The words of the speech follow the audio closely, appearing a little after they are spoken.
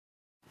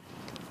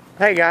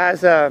Hey guys,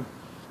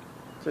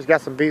 just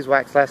got some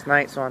beeswax last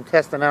night, so I'm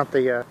testing out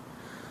the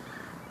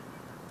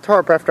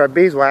tarp after I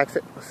beeswax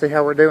it. Let's see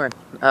how we're doing.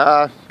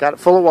 Got it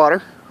full of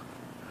water.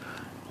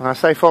 When I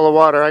say full of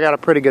water, I got a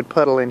pretty good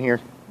puddle in here.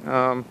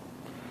 Let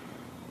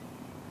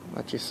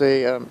you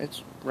see,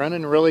 it's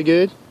running really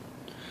good.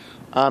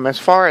 As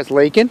far as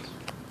leaking,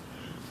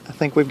 I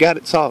think we've got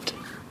it solved.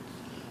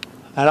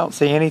 I don't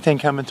see anything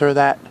coming through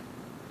that.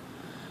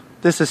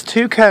 This is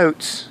 2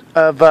 coats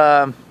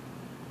of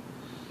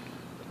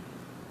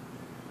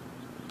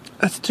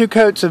that's 2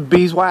 coats of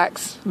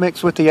beeswax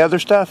mixed with the other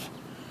stuff.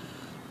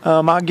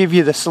 I'll give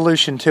you the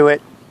solution to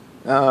it.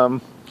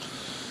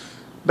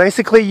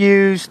 Basically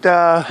used,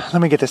 let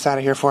me get this out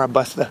of here before I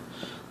bust the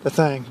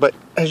thing. But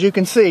as you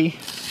can see,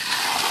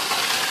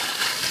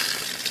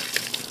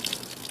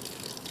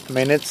 I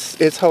mean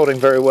it's holding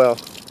very well.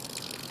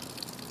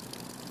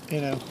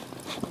 You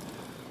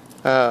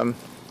know.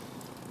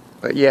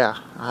 But yeah,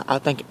 I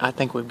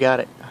think we've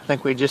got it. I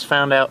think we just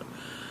found out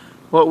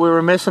what we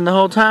were missing the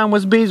whole time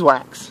was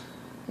beeswax.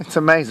 It's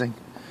amazing.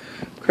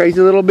 Crazy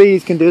little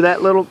bees can do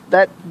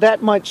that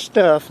much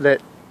stuff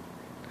that,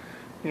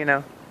 you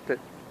know,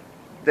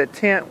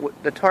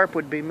 the tarp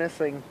would be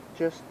missing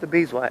just the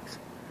beeswax.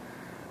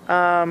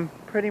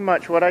 Pretty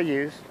much what I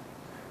used.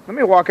 Let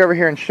me walk over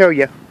here and show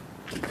you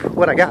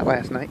what I got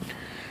last night.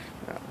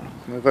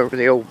 Move over to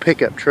the old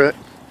pickup truck.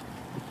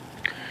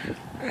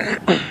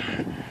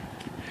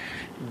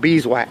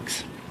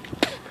 Beeswax.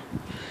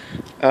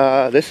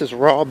 This is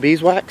raw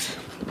beeswax.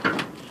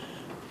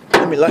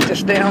 Let me let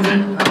this down.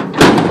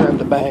 Grab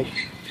the bag.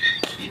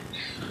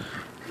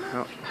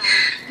 Oh.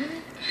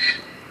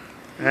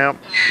 Now,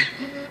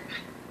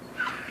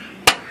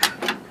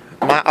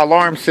 my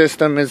alarm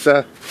system is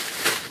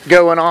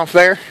going off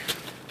there,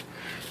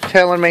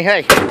 telling me,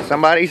 hey,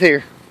 somebody's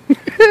here.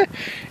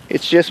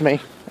 It's just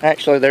me.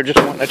 Actually, they're just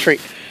wanting a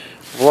treat.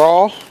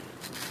 Raw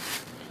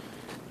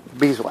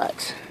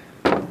beeswax.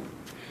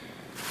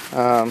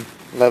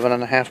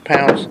 11.5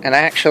 pounds, and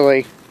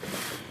actually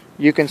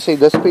you can see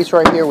this piece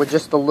right here with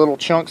just the little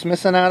chunks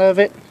missing out of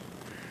it,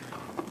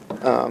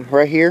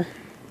 right here.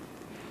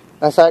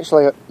 That's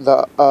actually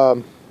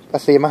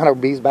that's the amount of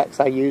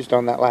beeswax I used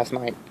on that last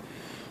night.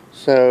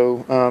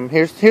 So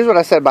here's what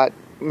I said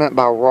meant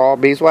by raw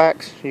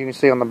beeswax. You can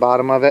see on the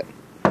bottom of it.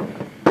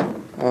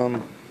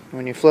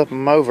 When you flip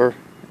them over,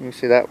 you can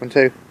see that one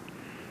too.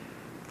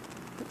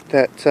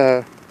 That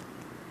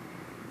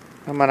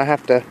I'm gonna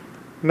have to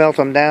melt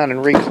them down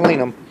and re-clean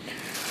them.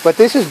 But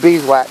this is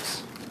beeswax.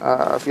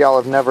 If y'all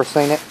have never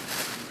seen it,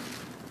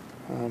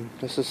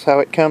 this is how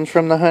it comes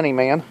from the honey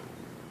man.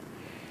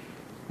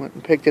 Went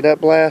and picked it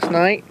up last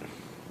night.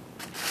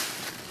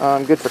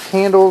 Good for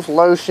candles,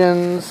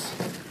 lotions,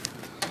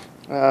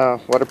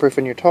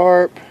 waterproofing your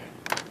tarp.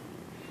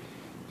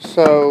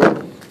 So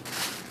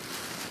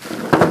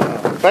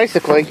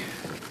basically,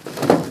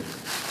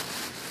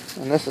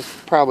 and this is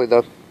probably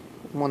the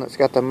one that's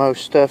got the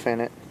most stuff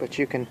in it, but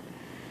you can,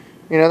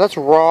 you know, that's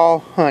raw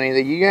honey.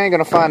 That you ain't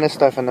gonna find this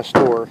stuff in the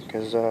store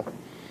because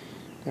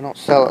they don't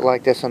sell it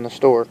like this in the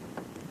store.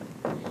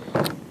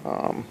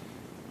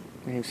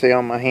 You can see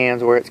on my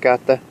hands where it's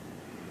got the,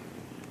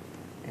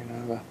 you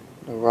know,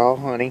 the raw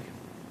honey.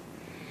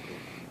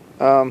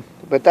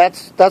 But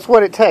that's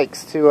what it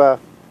takes to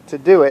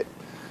do it.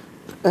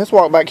 Let's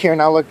walk back here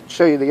and I'll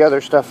show you the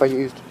other stuff I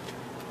used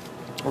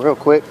real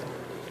quick.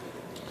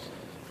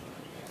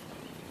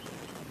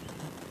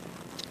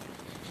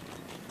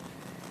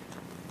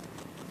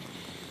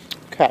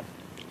 Okay,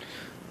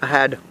 I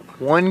had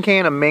 1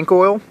 can of mink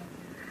oil,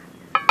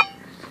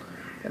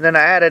 and then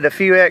I added a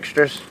few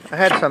extras. I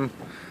had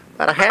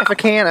about a half a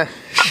can of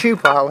shoe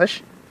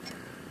polish.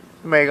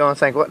 Somebody's gonna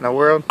think, what in the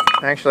world?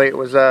 Actually, it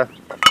was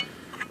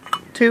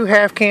 2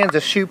 half cans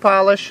of shoe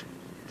polish,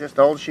 just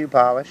old shoe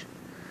polish.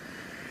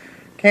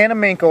 Can of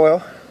mink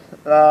oil.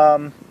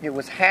 It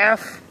was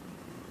half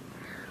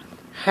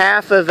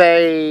of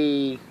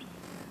a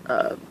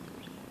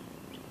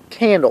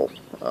candle,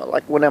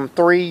 like one of them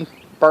 3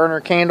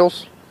 burner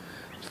candles.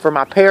 For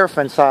my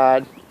paraffin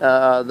side,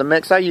 the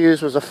mix I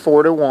used was a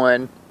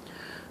 4-to-1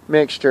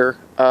 mixture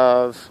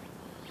of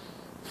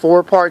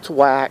 4 parts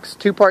wax,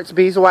 2 parts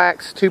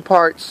beeswax, 2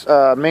 parts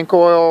mink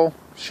oil,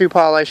 shoe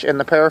polish, and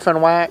the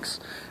paraffin wax,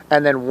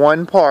 and then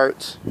 1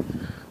 part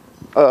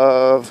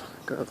of,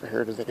 go over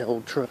here to the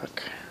old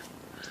truck,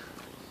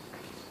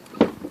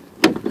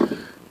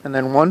 and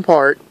then 1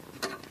 part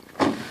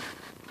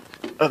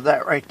of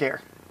that right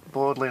there,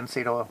 boiled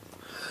linseed oil.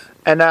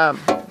 And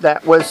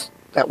that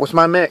was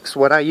my mix,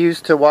 what I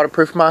used to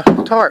waterproof my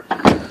tarp.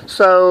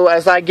 So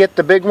as I get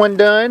the big one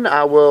done,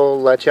 I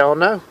will let y'all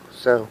know.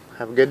 So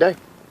have a good day.